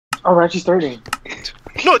Oh, we're actually starting.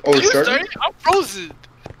 No, you starting? I'm frozen.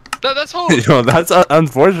 That's home. Yo, that's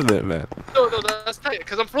unfortunate, man. No, that's tight,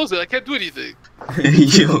 because I'm frozen. I can't do anything.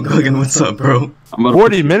 Yo, Gagan, what's up, bro?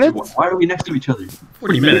 40 minutes? Why are we next to each other?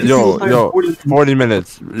 40 minutes. Yo, 40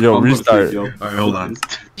 minutes. Yo, restart. Alright, hold on.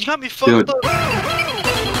 You got me fucked up.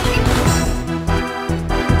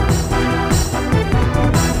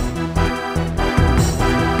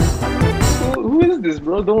 Who is this,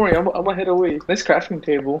 bro? Don't worry, I'm gonna head away. Nice crafting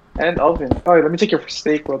table and oven. Alright, let me take your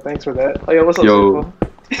steak, bro. Thanks for that. Oh, yeah, what's up, Yo.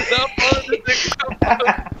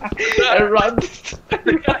 I run.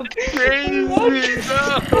 Crazy, no.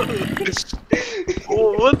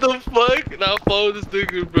 What the fuck? Nah, follow this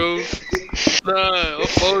nigga, bro. Nah, I'll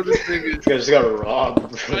follow this nigga. I just got robbed,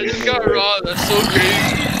 bro. I just got robbed. That's so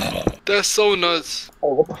crazy. That's so nuts.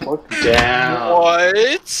 Oh, what the fuck? Damn.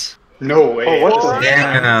 What? No way. Oh, what the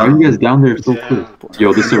Damn. How are you guys down there so quick?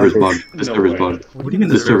 Yo, this server's bugged. This server's bugged. What do you mean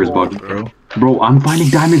This server's bugged, bro? Bro, I'm finding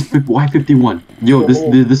diamonds. Y51. Yo,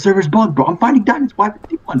 the server's bugged, bro. I'm finding diamonds.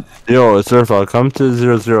 Y51. Yo, Surf, I'll come to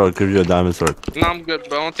 0-0. I'll give you a diamond sword. Nah, I'm good,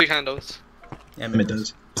 bro. I don't take handles. Yeah, Amit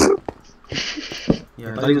does.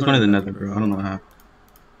 Yeah, I thought he was one of the nether, bro. I don't know how.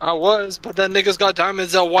 I was, but that nigga's got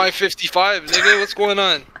diamonds at Y55, nigga. What's going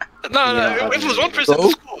on? No, if it was one person,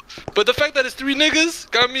 it's cool. But the fact that it's 3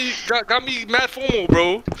 niggas got me mad FOMO,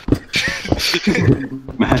 bro.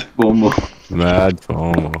 Mad FOMO. Mad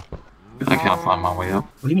FOMO. I can't find my way up.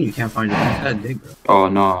 What do you mean you can't find it? It's that dig, bro. Oh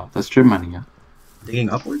no, that's trip mining, yeah.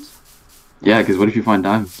 Digging upwards? Yeah, because what if you find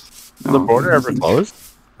diamonds? The border ever closed?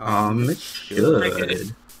 It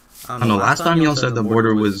should. I don't know. Last time y'all said the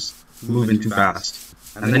border was moving too fast.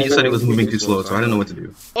 And then you said it was moving too slow, so I don't know what to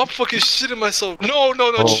do. I'm fucking shitting myself. No,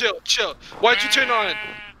 chill. Why'd you turn it on?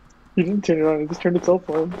 He didn't turn it on, he just turned itself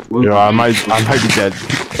on. Yo, I might be dead.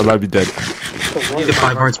 I might be dead. You need the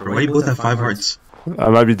 5 hearts, bro. Why do you both have 5 hearts? I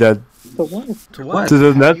might be dead. To what? To what? To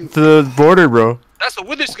the border, bro. That's a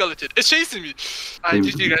wither skeleton. It's chasing me. Alright,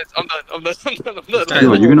 GG guys. I'm done.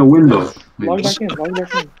 Yo, you're gonna win though. Log back in.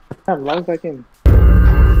 Damn, log back in.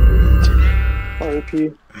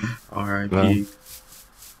 RIP. R.I.P.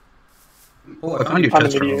 Oh, I found your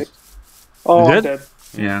chest, bro. Oh, You I'm did? dead.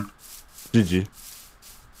 Yeah. GG.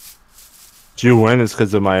 Did you win? It's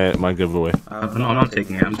because of my giveaway. No, I'm not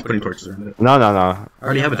taking it. I'm just putting torches around it. No. I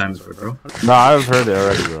already have a diamond sword, bro. No, I've heard it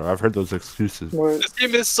already, bro. I've heard those excuses. What? This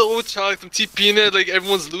game is so chalked. I'm TPing it, like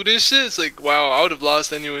everyone's looting shit. It's like, wow, I would have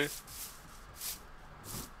lost anyway.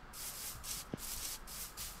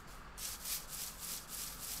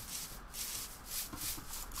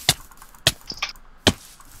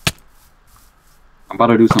 I'm about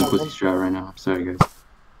to do some pussy strat right now. I'm sorry, guys.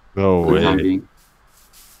 No For the time way. being.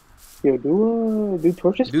 Yo, do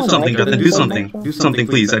torches? Do something, Jatin. Do something. Do something,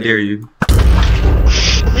 please. I dare you.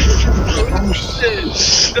 Oh shit.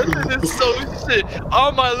 Jatin is so shit.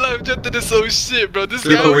 All my life, Jatin is so shit, bro. This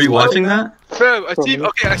guy. Were you watching that? Fam, I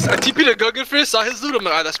TP'd a Gagan first, saw his loot, I'm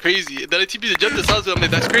like, ah, that's crazy. Then I TP'd the Jatin, saw his loot, I'm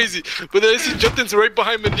like, that's crazy. But then I see Jatin's right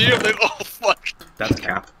behind Munir, I'm like, oh fuck. That's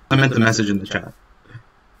cap. I meant the message in the chat.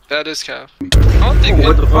 That is cap. I don't think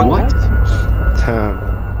What the fuck? What?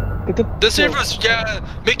 Damn. The servers, yeah,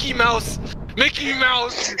 Mickey Mouse,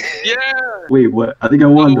 yeah. Wait, what? I think I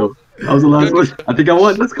won though. That was the last one. I think I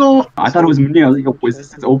won. Let's go. I thought it was Munir. I was like, yo, is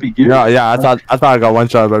this his OP gear? Yeah. I thought I got one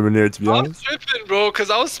shot by Munir, to be I was honest. tripping, bro, cause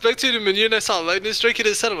I was spectating Munir and I saw lightning strike in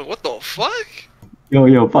his head. I'm like, what the fuck?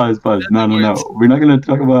 Yo, pause. No. We're not gonna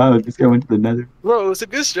talk about how this guy went to the nether. Bro, it was a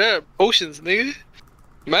good strap. Oceans, nigga.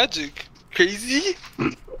 Magic. Crazy.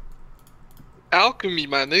 Alchemy,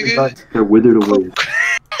 my nigga. They're withered away.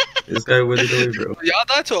 This guy withered away, bro. Y'all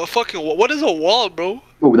died to a fucking wall. What is a wall, bro?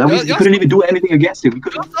 Bro, that was, we couldn't even do anything against it. We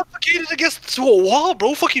Y'all couldn't. suffocated against to a wall,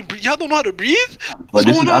 bro. Fucking, y'all don't know how to breathe? But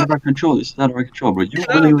this is going out on? of our control. This is out of our control, bro. You Yeah,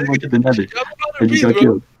 willingly nigga. went to the nether. Y'all don't know how to And you breathe, got bro.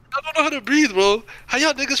 killed. Y'all don't know how to breathe, bro. How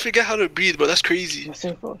y'all niggas forget how to breathe, bro? That's crazy. Yeah,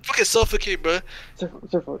 Surf. Fucking suffocate, bro. Surf.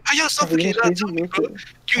 How y'all suffocate? You're Tell me,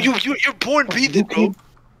 crazy, bro. You're born breathing, bro.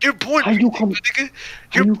 You're born How you breathing, come- my nigga.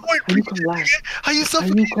 How You're you born come breathing, last? nigga. How you How you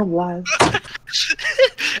suffocate? come last?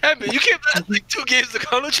 Hey, man, you came last like 2 games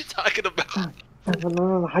ago. What you talking about?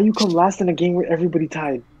 No. How you come last in a game where everybody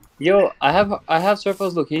tied? Yo, I have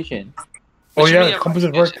Surfo's location. Oh What you mean, yeah, compass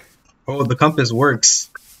at work. Oh, the compass works.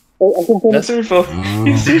 Oh, I can point That's-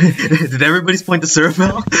 Surf. Did everybody's point to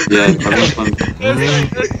Surfel? Yeah, that's fun.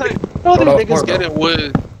 That's tight. All these niggas getting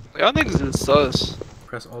wood. Y'all niggas is sus.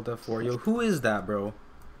 Press Alt F4. Yo, who is that, bro?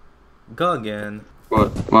 Gagan.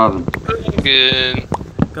 What? Marvin. Again.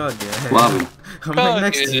 Gagan. Marvin. I'm right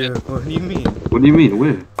next to you. What do you mean? What do you mean?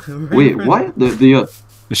 Where? Wait, what? The Yo,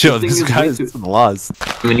 thing this is guy is way too- lost.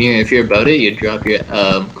 Munir, if you're about it, you drop your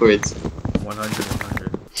chords.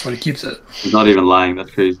 100. That's what he keeps it. He's not even lying. That's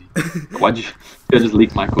crazy. Why'd you just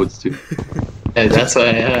leak my codes too? Yeah, that's why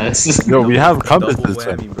I asked. No, we have compass Double this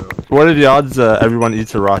time. whammy, bro. What are the odds everyone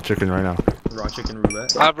eats a raw chicken right now? Raw chicken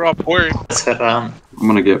roulette. I brought pork. That's haram. I'm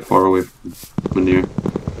gonna get far away from Munir.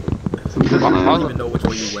 I don't even know which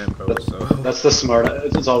way you went, bro. So. That's the smart.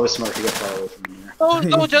 It's always smart to get far away from here.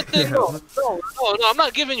 No, Jatin, no, I'm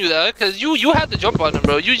not giving you that, because you had to jump on him,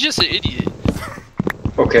 bro. You just an idiot.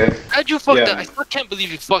 Okay. How'd you fuck that? I still can't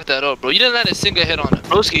believe you fucked that up, bro. You didn't land a single hit on him.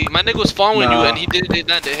 Broski, my nigga was following you and he didn't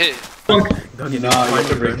land a hit. Nah, you have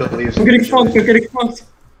to break the leaves. I'm getting fucked, I'm getting fucked.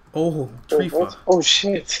 Oh, tree fuck. Oh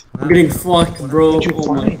shit. I'm getting fucked, bro. What did you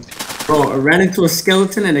find? Bro, I ran into a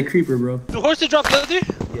skeleton and a creeper, bro. 2 horses drop leather?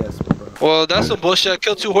 Yes, bro. Well, that's some bullshit. I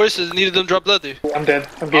killed 2 horses and needed them drop leather. I'm dead.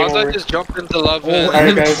 I'm game over. I just jumped into lava.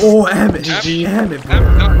 Alright, guys. Oh, Amit. Amit, bro.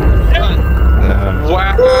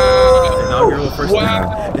 Wow. Inaugural first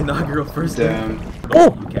Wow. Inaugural first Damn.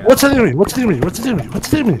 Oh! What's hitting me? What's hitting me? What's hitting me? What's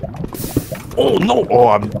hitting me? Oh no!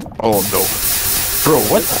 Oh no! Bro,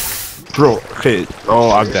 what? Bro, okay.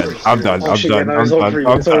 Oh, I'm dead. I'm done. I'm done. I'm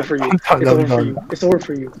done. It's over for you. It's over for you. It's over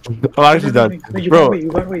for you. I'm actually done. You Bro.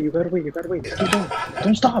 gotta wait. You gotta wait. Keep going.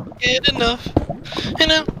 Don't stop. Get enough.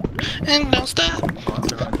 And don't stop.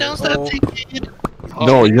 Don't stop taking it.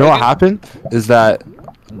 No, you know what happened? Is that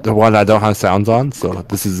the one I don't have sounds on, so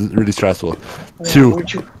this is really stressful. 2.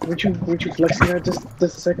 Weren't you flexing that just a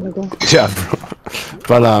second ago? Yeah, bro.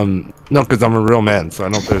 But no, because I'm a real man, so I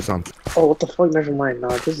don't play sounds. Oh, what the fuck? Never mind.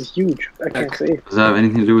 Nah, this is huge. I can't say. Does that have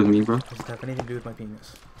anything to do with me, bro? Does it have anything to do with my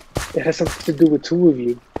penis? It has something to do with 2 of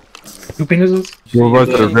you. 2 penises? We're both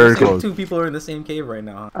very close. 2 people are in the same cave right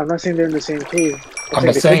now. I'm not saying they're in the same cave. I'm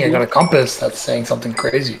not saying I got a compass that's saying something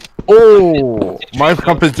crazy. Oh! My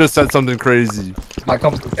compass just said something crazy. My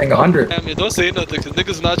compass is saying 100. Damn it, don't say nothing, because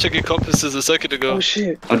niggas not checking compasses a second ago. Oh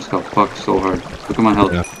shit. I just got fucked so hard. Look at my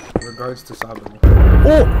health. Yeah. Regards to Sahal.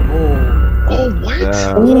 Oh, what?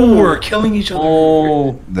 Oh, we're killing each other.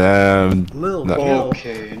 Oh, Damn. Lil, No.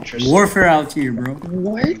 Okay, interesting. warfare out here, bro.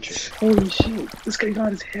 What? Holy shit. This guy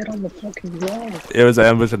got his head on the fucking wall. It was an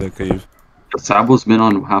ambush in the cave. Sabo's been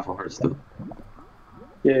on half a heart still.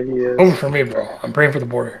 Yeah, he is. Over for me, bro. I'm praying for the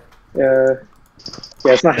border. Yeah,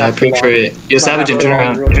 it's not Yeah, half for pray for long. it. Yo, It's not Savage, half turn for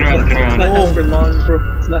around. long, bro. Turn around, turn It's around. not half for long, bro.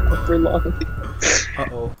 It's not half for long.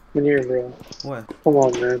 Uh-oh. Munir, bro. What? Come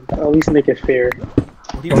on, man. At least make it fair.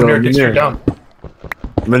 What do you Yo, Bro, Munir, dig straight Munir. down.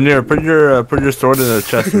 Munir, put your sword in the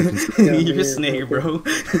chest. Yeah, You're a Munir, snake, bro.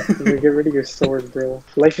 Get rid of your sword, bro.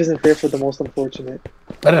 Life isn't fair for the most unfortunate.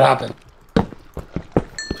 Let it happen.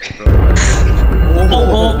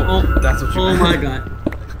 That's what you Oh my god.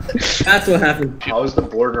 That's what happened. How is the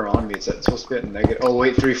border on me? It's supposed to be at negative. Oh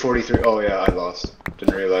wait, 343. Oh yeah, I lost.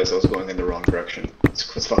 Didn't realize I was going in the wrong direction.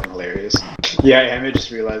 It's fucking hilarious. Yeah, Amit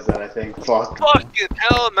just realized that. I think. Fuck. Fucking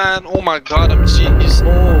hell, man. Oh my god, I'm genius.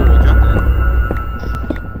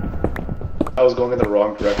 I was going in the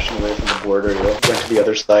wrong direction away from the border. Yo. Went to the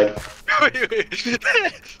other side.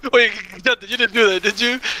 Wait, Jatin, you didn't do that, did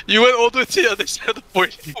you? You went all the way to the other side of the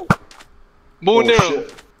board. Munir.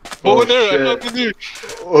 Munir, I'm not Munir.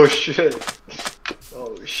 Oh shit.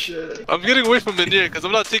 Oh shit. I'm getting away from Munir because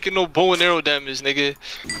I'm not taking no bow and arrow damage, nigga.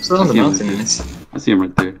 Still on the mountain is. I see him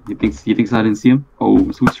right there. He thinks I didn't see him? Oh,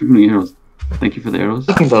 who's shooting arrows? Thank you for the arrows.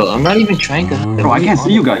 Talking about, I'm not even trying to. Bro, I can't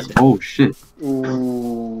see you guys. Oh shit.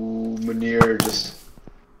 Ooh, Munir just.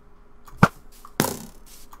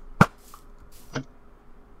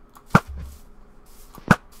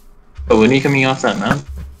 But when are you coming off that map?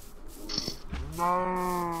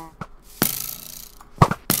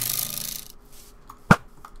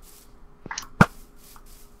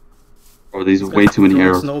 Oh, these are way too many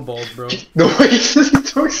arrows. Snowballs, bro. No way, he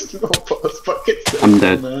took snowballs. Fucking I'm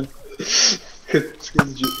dead. man.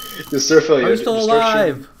 The Surfel, Are you still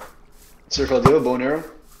alive? Surfel, do you have a bow and arrow?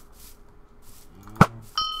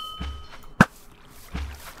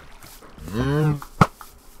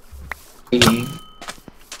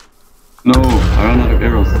 No, I ran out of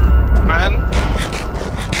arrows. Man.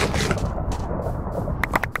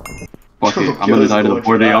 Fuck it, I'm gonna die to the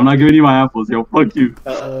border. I'm not giving you my apples, yo. Fuck you.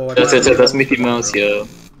 That's Mickey Mouse, yo.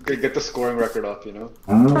 Get the scoring record up, you know?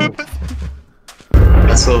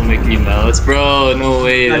 That's so Mickey Mouse, bro. No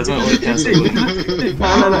way, that's my only chance to win.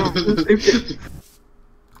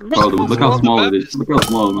 Bro, look how small it is. Look how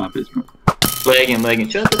small the map is, bro. Lagging.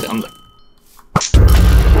 Shut up. I'm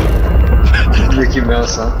Mickey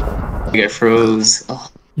Mouse, huh? I get froze. Oh.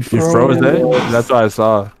 You froze it? That's what I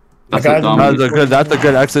saw. That's got a dumb. That's a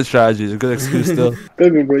good exit strategy. It's a good excuse still.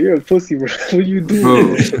 Gagan, bro, you're a pussy, bro. What are you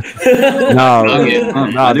doing? Bro,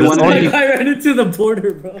 Nah, didn't there's wanna only, I ran into the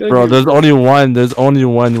border, bro. bro, there's only one. There's only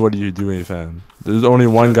one. What are you doing, fam? There's only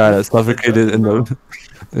one guy that suffocated in the.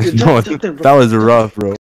 No, that was rough, bro.